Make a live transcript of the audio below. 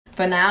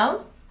for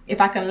now, if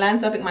I can learn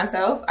something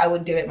myself, I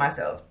would do it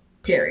myself,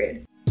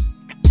 period.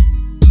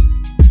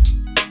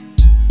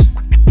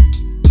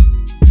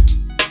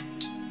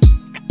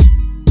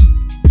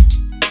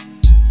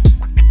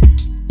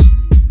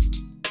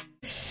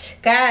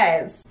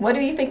 Guys, what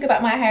do you think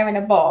about my hair in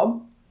a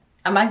bob?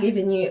 Am I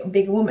giving you a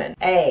big woman?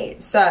 Hey,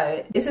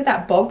 so this is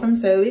that bob from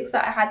So Weeks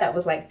that I had that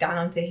was like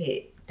down to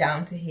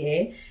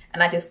here,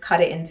 and I just cut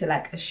it into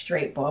like a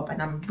straight bob,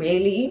 and I'm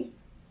really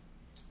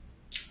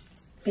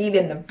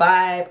feeling the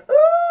vibe.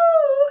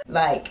 Ooh,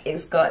 like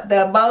it's got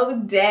the bow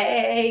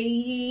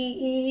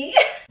day.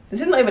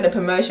 This is not even a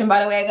promotion,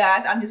 by the way,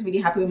 guys. I'm just really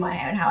happy with my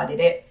hair and how I did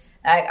it.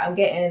 Like, I'm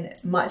getting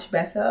much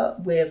better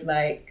with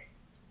like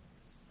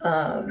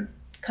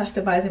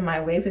customizing my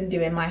wigs and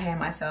doing my hair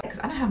myself, because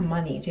I don't have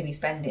money to be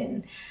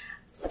spending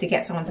to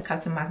get someone to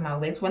customize my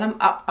wigs. When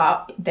I'm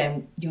up,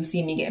 then you'll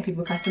see me getting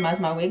people to customize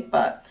my wig.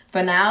 But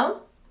for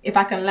now, if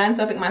I can learn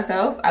something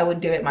myself, I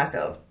would do it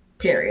myself,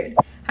 period.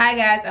 Hi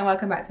guys, and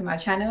welcome back to my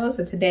channel.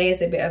 So today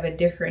is a bit of a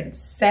different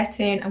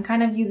setting. I'm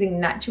kind of using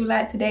natural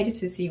light today just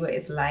to see what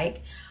it's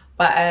like.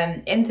 But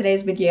in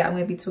today's video, I'm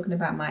going to be talking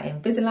about my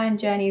Invisalign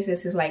journey. So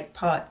this is like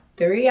part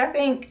 3, I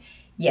think.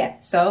 Yeah,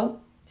 so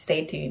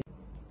stay tuned.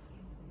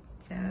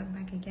 So I'm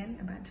back again,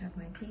 about to have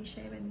my teeth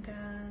shaven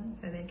done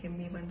so they can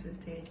move on to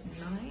stage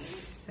 9.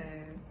 So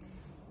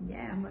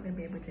yeah, I'm not going to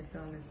be able to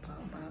film this part,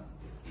 but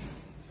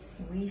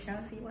we shall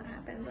see what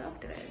happens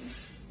afterwards.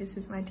 This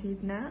is my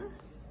teeth now.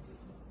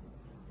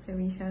 So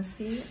we shall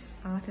see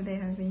after they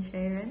have been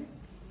shaven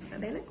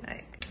what they look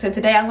like. So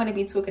today I'm going to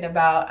be talking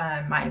about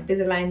my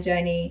Invisalign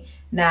journey.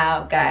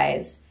 Now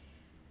guys,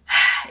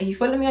 if you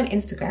follow me on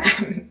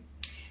Instagram,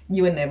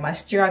 you will know my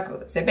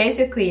struggle. So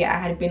basically I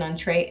had been on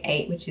tray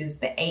 8, which is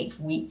the 8th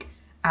week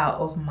out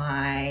of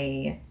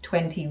my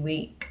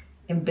 20-week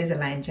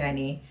Invisalign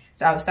journey.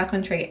 So I was stuck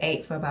on tray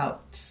 8 for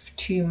about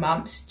 2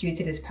 months due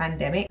to this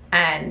pandemic.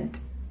 And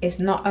it's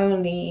not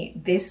only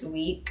this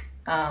week,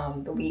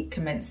 the week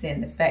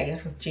commencing the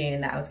 30th of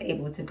June, that I was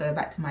able to go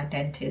back to my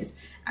dentist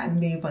and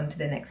move on to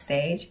the next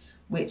stage,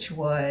 which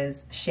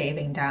was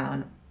shaving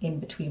down in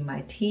between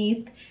my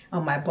teeth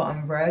on my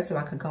bottom row so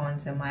I could go on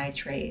to my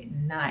tray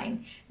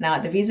 9. Now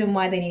the reason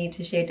why they needed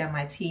to shave down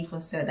my teeth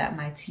was so that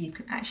my teeth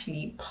could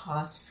actually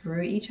pass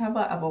through each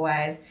other,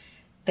 otherwise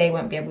they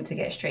won't be able to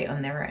get straight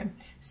on their own.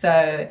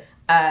 So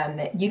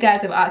you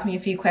guys have asked me a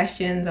few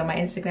questions on my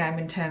Instagram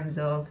in terms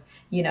of,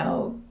 you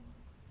know,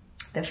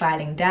 the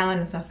filing down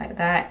and stuff like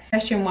that.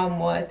 Question 1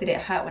 was, did it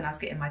hurt when I was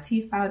getting my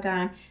teeth filed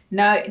down?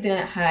 No, it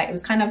didn't hurt. It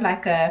was kind of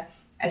like a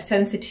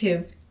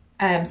sensitive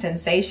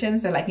sensation.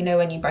 So like, you know,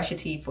 when you brush your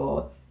teeth,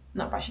 or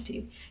not brush your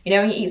teeth, you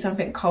know, when you eat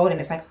something cold and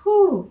it's like,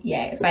 whoo,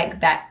 yeah, it's like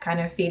that kind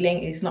of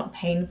feeling. It's not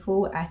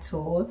painful at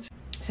all.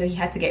 So he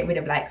had to get rid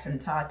of like some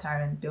tartar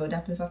and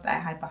buildup and stuff that I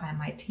had behind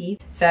my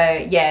teeth. So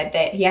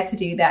yeah, he had to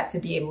do that to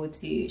be able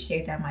to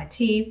shave down my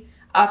teeth.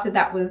 After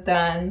that was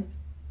done,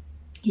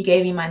 he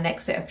gave me my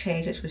next set of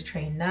trays, which was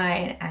tray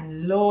 9,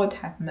 and Lord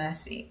have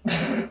mercy.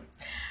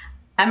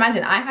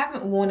 Imagine, I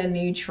haven't worn a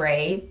new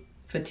tray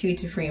for 2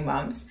 to 3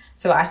 months,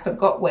 so I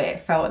forgot what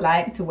it felt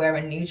like to wear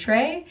a new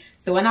tray.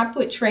 So when I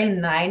put tray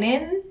 9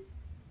 in,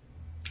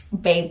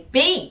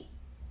 baby,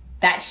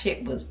 that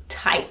shit was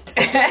tight.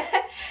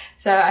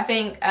 So I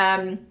think,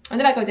 when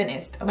did I go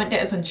dentist? I went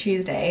dentist on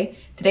Tuesday.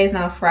 Today's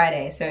now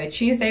Friday. So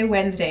Tuesday,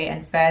 Wednesday,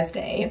 and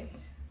Thursday,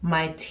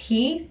 my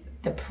teeth,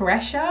 the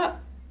pressure,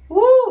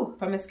 woo,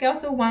 from a scale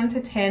of 1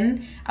 to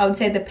 10, I would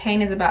say the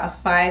pain is about a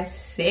 5,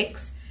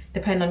 6,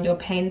 depending on your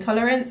pain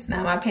tolerance.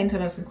 Now my pain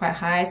tolerance is quite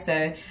high,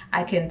 so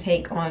I can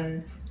take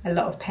on a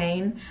lot of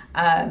pain.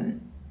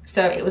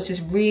 So it was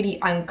just really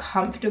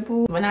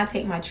uncomfortable. When I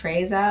take my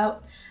trays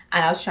out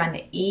and I was trying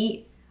to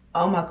eat,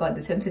 oh my God,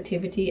 the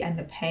sensitivity and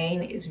the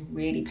pain is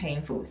really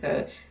painful.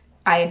 So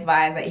I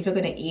advise that if you're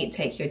gonna eat,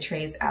 take your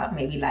trays out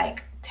maybe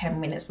like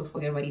 10 minutes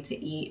before you're ready to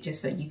eat, just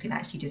so you can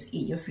actually just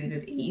eat your food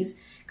with ease.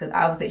 Because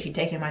I was literally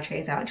taking my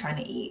trays out trying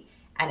to eat,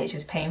 and it's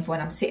just painful,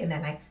 and I'm sitting there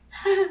like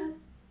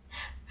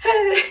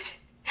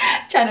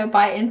trying to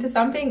bite into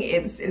something.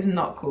 It's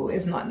not cool,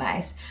 it's not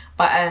nice.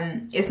 But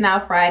it's now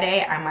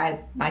Friday and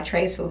my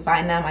trays feel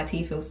fine now, my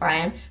teeth feel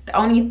fine. The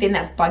only thing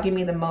that's bugging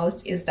me the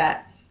most is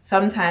that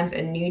sometimes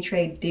a new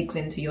tray digs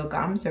into your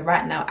gum. So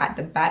right now at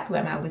the back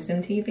where my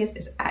wisdom teeth is,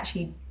 it's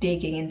actually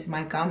digging into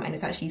my gum, and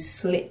it's actually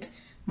slit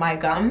my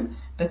gum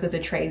because the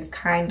tray is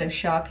kind of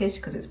sharpish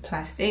because it's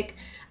plastic.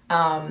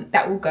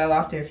 That will go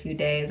after a few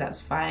days, that's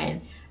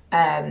fine.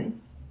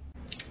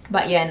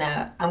 But yeah,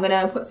 no, I'm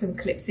gonna put some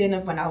clips in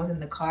of when I was in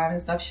the car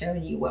and stuff,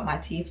 showing you what my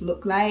teeth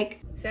look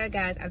like. So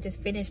guys, I've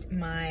just finished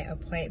my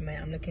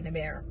appointment. I'm looking a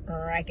bit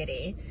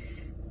raggedy,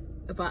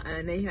 but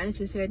they managed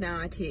to shave down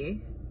my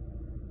teeth.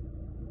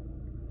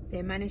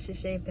 They managed to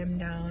shave them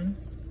down,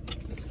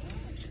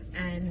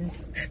 and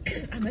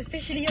I'm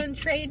officially on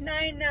tray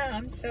 9 now.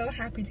 I'm so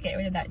happy to get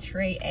rid of that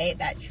tray 8.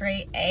 That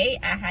tray 8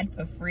 I had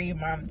for 3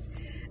 months,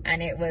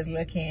 and it was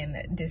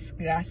looking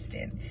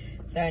disgusting.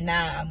 So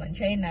now I'm on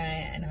tray 9,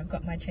 and I've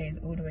got my trays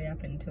all the way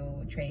up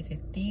until tray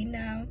 15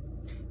 now.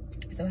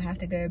 So I have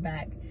to go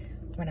back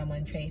when I'm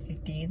on tray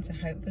 15. So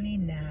hopefully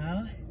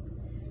now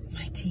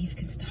my teeth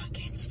can start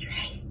getting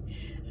straight.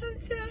 I'm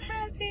so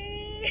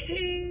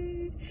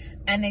happy.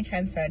 And they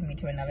transferred me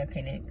to another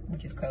clinic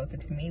which is closer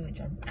to me, which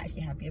I'm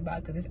actually happy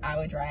about because this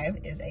hour drive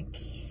is a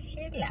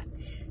killer.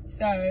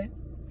 So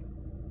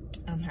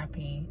I'm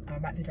happy. I'm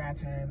about to drive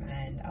home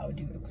and I'll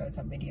do a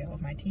close-up video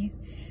of my teeth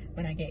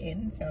when I get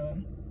in. So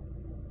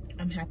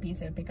I'm happy.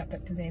 So pick up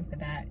Dr. Zane for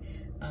that.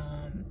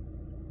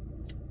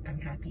 I'm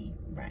happy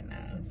right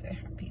now. I'm so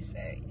happy. So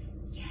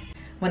yeah.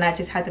 When I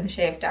just had them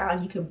shaved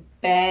down, you can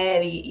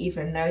barely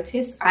even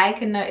notice. I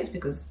can notice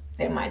because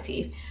they're my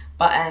teeth,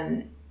 but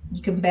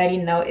you can barely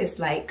notice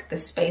like the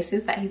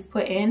spaces that he's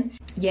put in.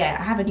 Yeah,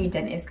 I have a new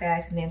dentist,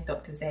 guys. His name's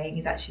Dr. Zane.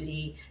 He's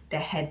actually the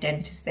head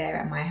dentist there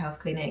at my health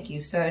clinic. He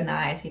was so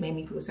nice. He made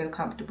me feel so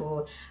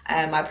comfortable.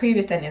 My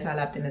previous dentist, I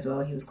loved him as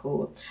well. He was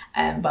cool.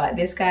 But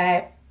this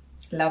guy,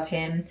 love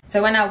him.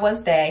 So when I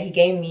was there, he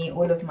gave me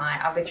all of my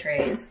other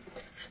trays.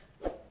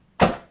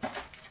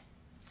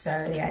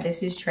 So yeah,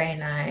 this is tray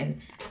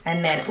 9.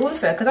 And then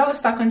also, because I was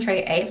stuck on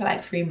tray 8 for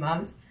like 3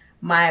 months,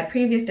 my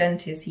previous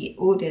dentist, he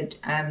ordered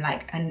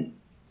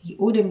he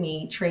ordered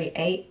me tray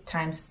 8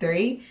 times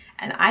 3,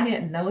 and I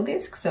didn't know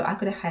this, so I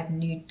could have had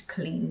new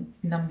clean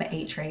number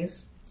 8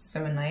 trays.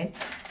 So annoyed.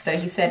 So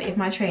he said if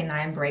my tray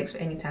 9 breaks for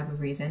any type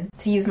of reason,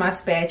 to use my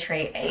spare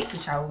tray 8,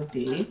 which I will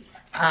do.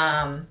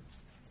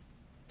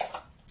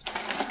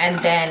 And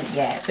then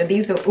yeah, so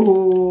these are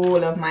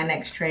all of my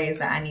next trays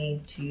that I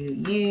need to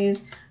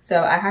use.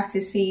 So I have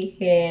to see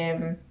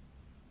him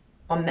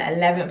on the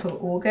 11th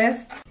of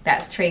August.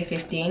 That's tray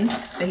 15.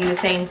 So he was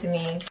saying to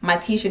me, my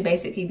teeth should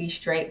basically be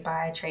straight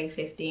by tray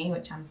 15,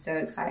 which I'm so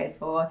excited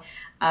for.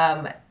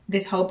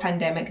 This whole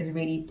pandemic has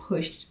really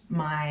pushed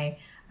my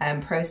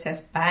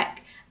process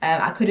back.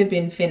 I could have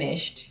been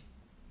finished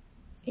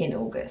in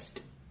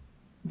August,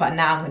 but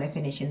now I'm gonna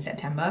finish in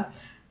September.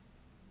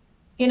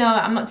 You know,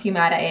 I'm not too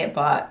mad at it,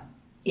 but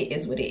it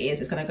is what it is.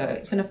 It's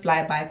gonna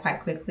fly by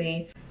quite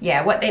quickly.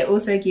 Yeah, what they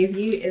also give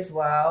you as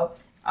well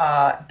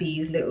are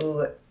these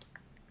little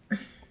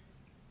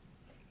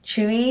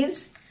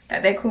chewies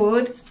that they're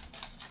called.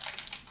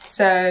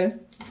 So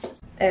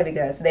there we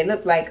go. So they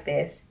look like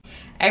this.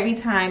 Every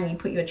time you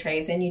put your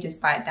trays in, you just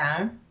bite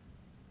down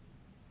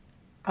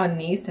on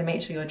these to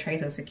make sure your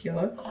trays are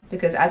secure,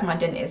 because as my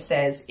dentist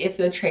says, if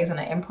your trays are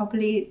not in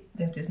properly,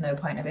 there's just no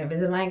point of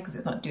Invisalign because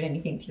it's not doing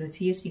anything to your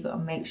teeth. So you got to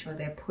make sure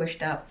they're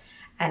pushed up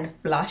and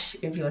flush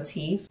with your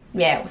teeth.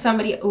 Yeah,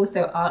 somebody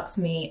also asked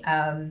me,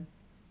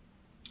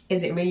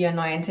 is it really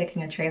annoying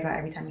taking your trays out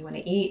every time you want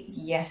to eat?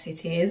 Yes,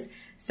 it is.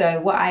 So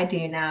what I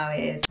do now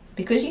is,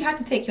 because you have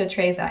to take your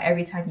trays out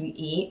every time you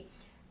eat,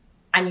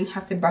 and you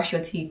have to brush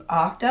your teeth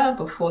after,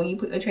 before you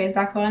put your trays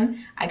back on,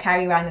 I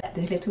carry around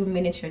this little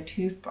miniature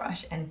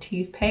toothbrush and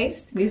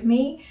toothpaste with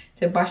me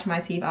to brush my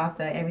teeth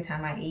after every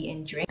time I eat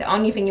and drink. The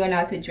only thing you're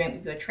allowed to drink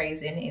with your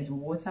trays in is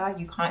water.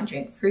 You can't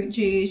drink fruit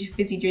juice,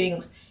 fizzy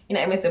drinks. You're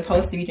not even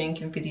supposed to be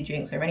drinking fizzy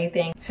drinks or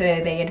anything. So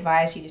they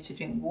advise you just to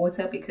drink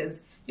water,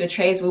 because your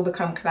trays will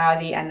become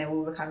cloudy and they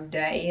will become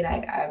dirty.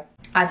 Like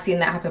I've seen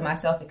that happen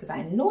myself, because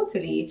I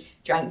naughtily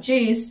drank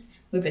juice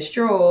with a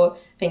straw,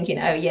 thinking,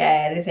 oh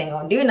yeah, this ain't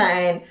gonna do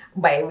nothing,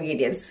 but it really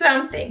did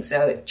something.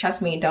 So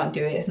trust me, don't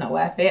do it, it's not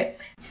worth it.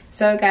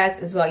 So guys,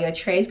 as well, your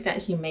trays can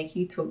actually make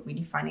you talk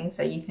really funny.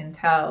 So you can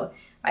tell,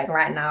 like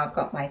right now I've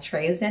got my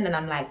trays in and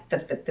I'm like,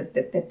 there.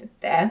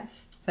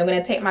 So I'm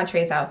gonna take my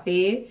trays out for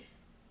you.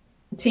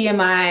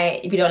 TMI,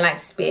 if you don't like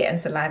spit and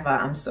saliva,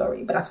 I'm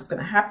sorry, but that's what's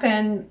gonna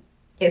happen.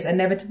 It's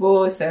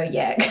inevitable, so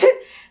yeah.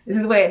 This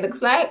is what it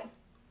looks like.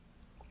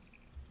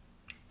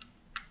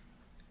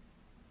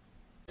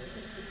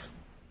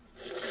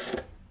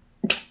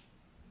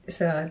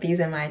 So these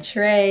are my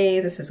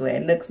trays. This is what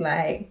it looks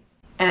like.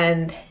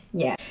 And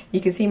yeah, you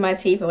can see my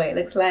teeth and what it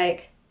looks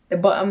like. The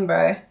bottom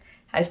row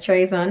has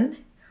trays on,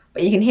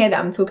 but you can hear that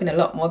I'm talking a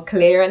lot more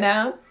clearer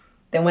now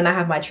than when I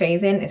have my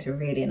trays in. It's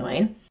really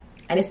annoying.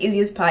 And it's easy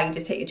as pie. You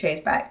just take your trays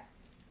back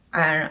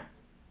and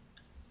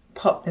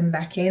pop them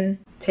back in.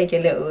 Take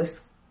your little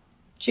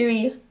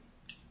chewy.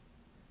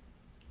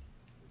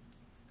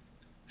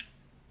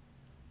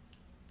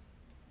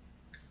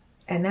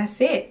 And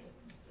that's it.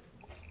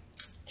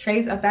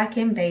 Trays are back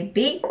in,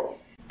 baby.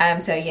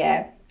 So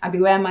yeah, I'll be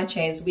wearing my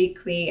trays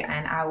weekly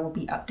and I will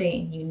be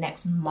updating you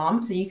next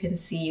month so you can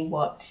see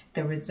what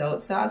the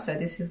results are. So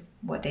this is,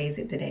 what day is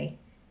it today?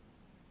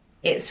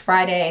 It's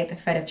Friday, the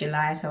 3rd of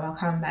July. So I'll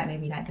come back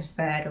maybe like the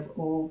 3rd of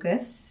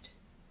August.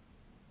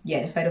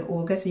 Yeah, the 3rd of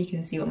August, so you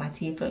can see what my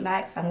teeth look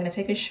like. So I'm gonna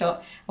take a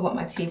shot of what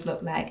my teeth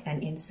look like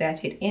and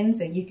insert it in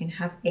so you can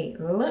have a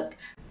look.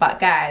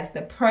 But guys,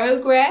 the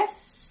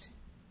progress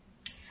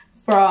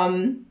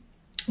from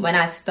when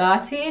I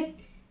started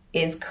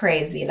is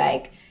crazy.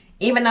 Like,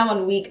 even though I'm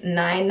on week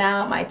 9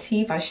 now, my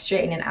teeth are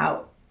straightening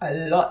out a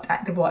lot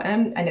at the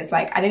bottom, and it's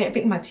like I didn't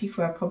think my teeth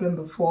were a problem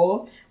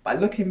before,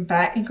 but looking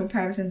back in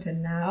comparison to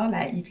now,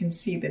 like you can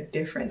see the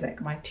difference.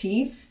 Like my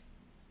teeth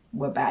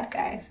were bad,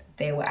 guys.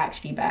 They were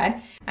actually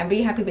bad. I'm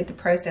really happy with the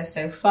process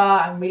so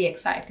far. I'm really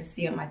excited to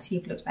see what my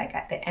teeth look like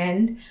at the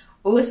end.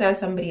 Also,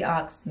 somebody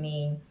asked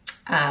me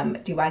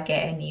Do I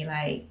get any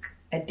like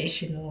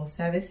additional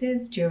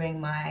services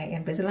during my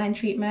Invisalign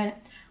treatment?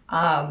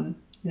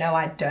 No,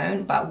 I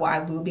don't, but what I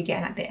will be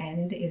getting at the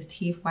end is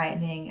teeth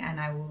whitening, and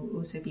I will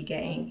also be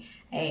getting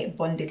a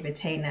bonded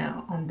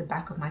retainer on the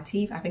back of my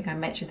teeth. I think I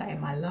mentioned that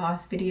in my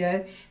last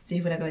video, so if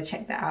you want to go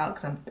check that out,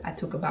 because I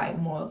talk about it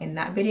more in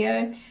that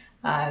video.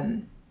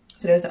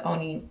 So those are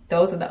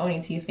the only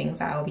two things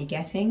that I'll be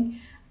getting.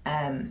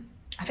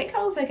 I think I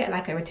also get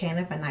like a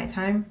retainer for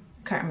nighttime.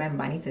 Can't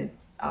remember, I need to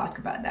ask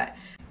about that.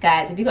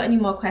 Guys, if you got any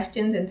more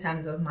questions in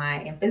terms of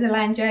my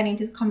Invisalign journey,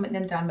 just comment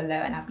them down below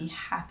and I'll be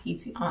happy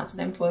to answer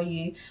them for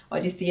you,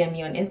 or just DM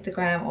me on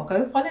Instagram, or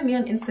go follow me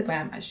on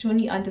Instagram at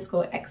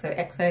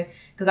Shaunnie_XOXO,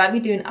 because I'll be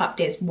doing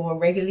updates more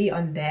regularly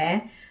on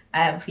there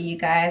for you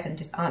guys, and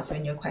just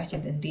answering your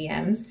questions and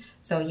DMs.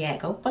 So yeah,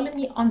 go follow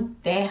me on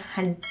there,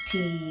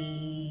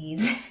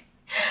 hunties.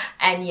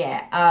 And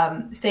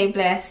yeah, stay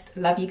blessed,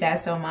 love you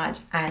guys so much,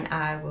 and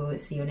I will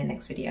see you in the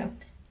next video.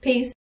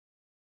 Peace.